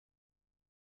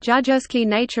Dzhugdzursky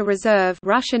Nature Reserve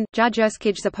Russian,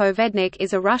 Dzhugdzursky Zapovednik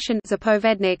is a Russian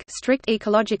Zapovednik strict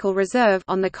ecological reserve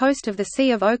on the coast of the Sea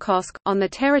of Okhotsk, on the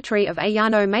territory of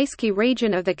Ayano-Maysky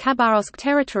region of the Khabarovsk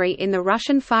territory in the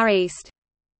Russian Far East.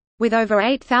 With over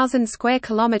 8,000 square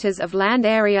kilometers of land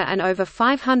area and over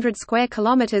 500 square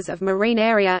kilometers of marine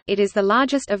area, it is the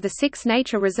largest of the 6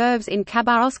 nature reserves in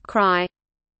Khabarovsk Krai.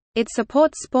 It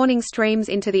supports spawning streams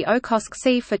into the Okhotsk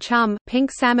Sea for chum,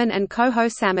 pink salmon and coho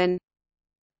salmon.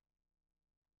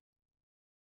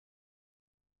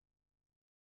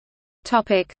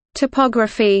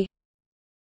 Topography.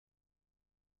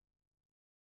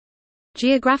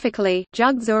 Geographically,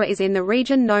 Dzhugdzur is in the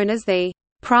region known as the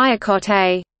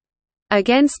Pryakote,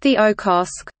 against the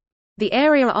Okhotsk, the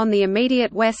area on the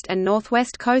immediate west and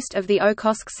northwest coast of the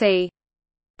Okhotsk Sea.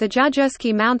 The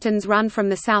Dzhugdzursky Mountains run from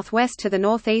the southwest to the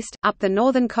northeast, up the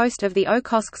northern coast of the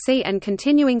Okhotsk Sea and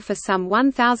continuing for some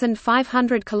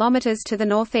 1,500 kilometers to the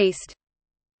northeast.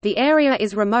 The area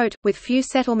is remote, with few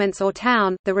settlements or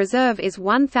town. The reserve is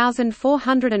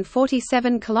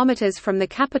 1,447 kilometers from the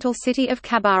capital city of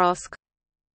Khabarovsk.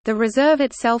 The reserve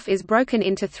itself is broken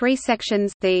into 3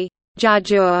 sections: the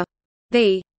Dzhugdzur,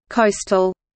 the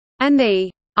coastal, and the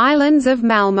islands of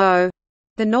Malmo.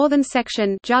 The northern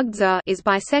section Dzhugdzur is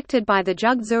bisected by the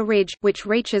Dzhugdzur Ridge, which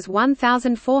reaches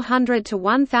 1,400 to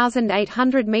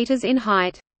 1,800 meters in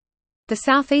height. The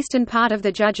southeastern part of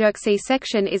the Dzhugdzursky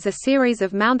section is a series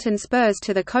of mountain spurs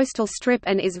to the coastal strip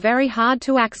and is very hard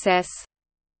to access.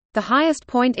 The highest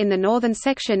point in the northern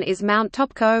section is Mount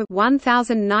Topko,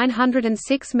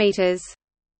 1,906 meters.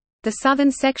 The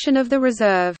southern section of the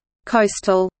reserve,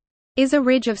 coastal, is a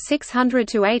ridge of 600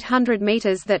 to 800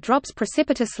 meters that drops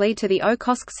precipitously to the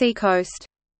Okhotsk Sea coast.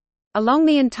 Along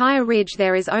the entire ridge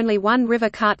there is only one river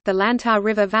cut, the Lantar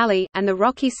River Valley, and the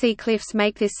rocky sea cliffs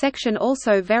make this section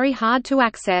also very hard to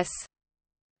access.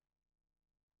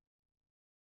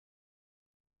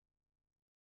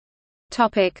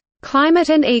 Climate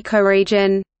and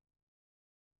ecoregion.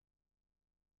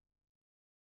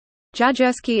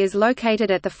 Dzhugdzursky is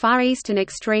located at the far eastern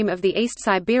extreme of the East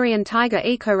Siberian taiga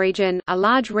ecoregion, a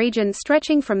large region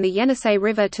stretching from the Yenisei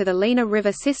River to the Lena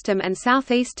River system and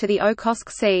southeast to the Okhotsk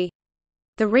Sea.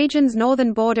 The region's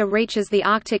northern border reaches the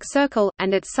Arctic Circle,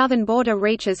 and its southern border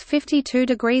reaches 52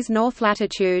 degrees north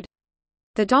latitude.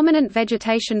 The dominant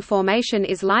vegetation formation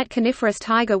is light coniferous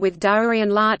taiga with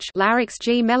Daurian larch Larix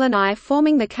G. melani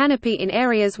forming the canopy in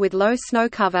areas with low snow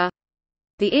cover.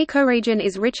 The ecoregion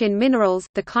is rich in minerals.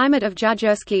 The climate of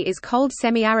Dzhugdzursky is cold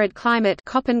semi-arid climate,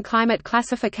 Köppen climate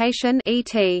classification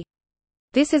 (ET).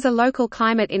 This is a local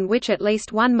climate in which at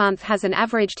least one month has an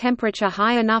average temperature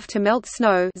high enough to melt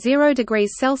snow 0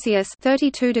 degrees Celsius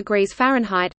 (32 degrees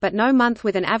Fahrenheit), but no month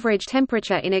with an average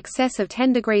temperature in excess of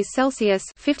 10 degrees Celsius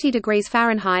 (50 degrees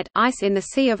Fahrenheit). Ice in the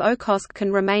Sea of Okhotsk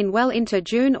can remain well into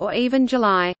June or even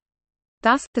July.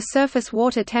 Thus, the surface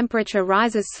water temperature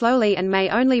rises slowly and may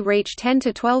only reach 10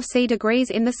 to 12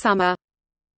 degrees in the summer.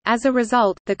 As a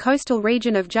result, the coastal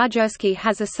region of Dzhugdzursky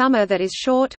has a summer that is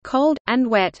short, cold, and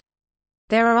wet.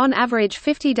 There are on average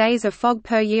 50 days of fog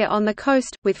per year on the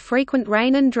coast, with frequent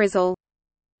rain and drizzle.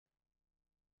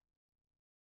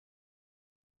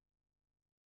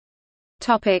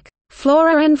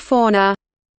 Flora and fauna.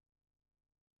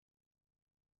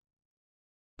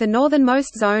 The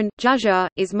northernmost zone, Dzhugdzur,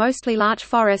 is mostly larch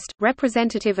forest,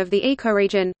 representative of the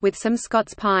ecoregion, with some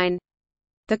Scots pine.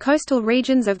 The coastal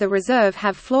regions of the reserve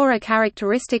have flora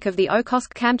characteristic of the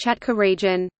Okhotsk-Kamchatka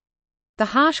region. The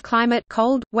harsh climate,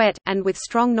 cold, wet, and with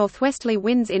strong northwesterly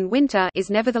winds in winter, is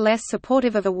nevertheless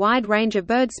supportive of a wide range of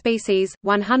bird species.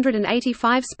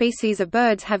 185 species of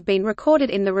birds have been recorded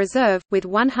in the reserve, with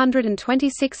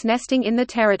 126 nesting in the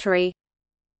territory.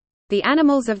 The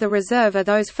animals of the reserve are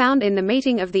those found in the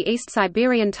meeting of the East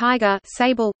Siberian taiga,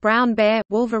 sable, brown bear,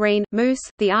 wolverine, moose,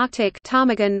 the Arctic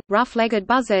ptarmigan, rough-legged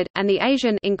buzzard, and the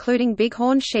Asian, including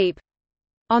bighorn sheep.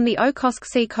 On the Okhotsk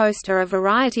Sea coast are a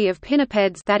variety of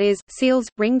pinnipeds, that is, seals,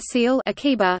 ringed seal,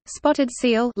 akiba, spotted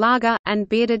seal, lager, and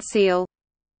bearded seal.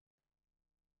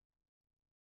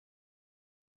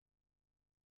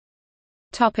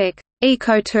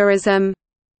 Ecotourism.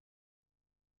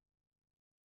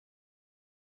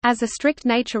 As a strict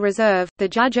nature reserve, the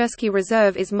Dzhugdzursky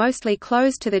Reserve is mostly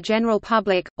closed to the general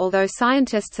public, although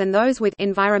scientists and those with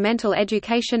environmental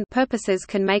education purposes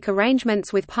can make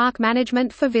arrangements with park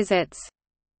management for visits.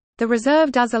 The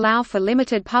reserve does allow for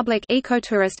limited public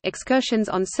ecotourist excursions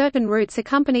on certain routes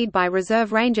accompanied by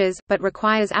reserve rangers, but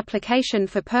requires application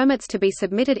for permits to be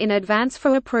submitted in advance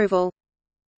for approval.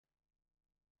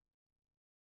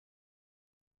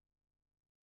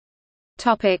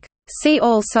 See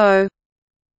also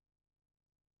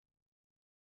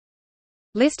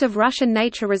List of Russian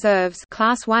nature reserves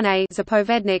Class 1A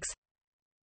Zapovedniks.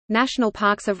 National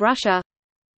parks of Russia.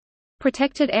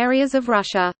 Protected areas of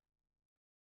Russia.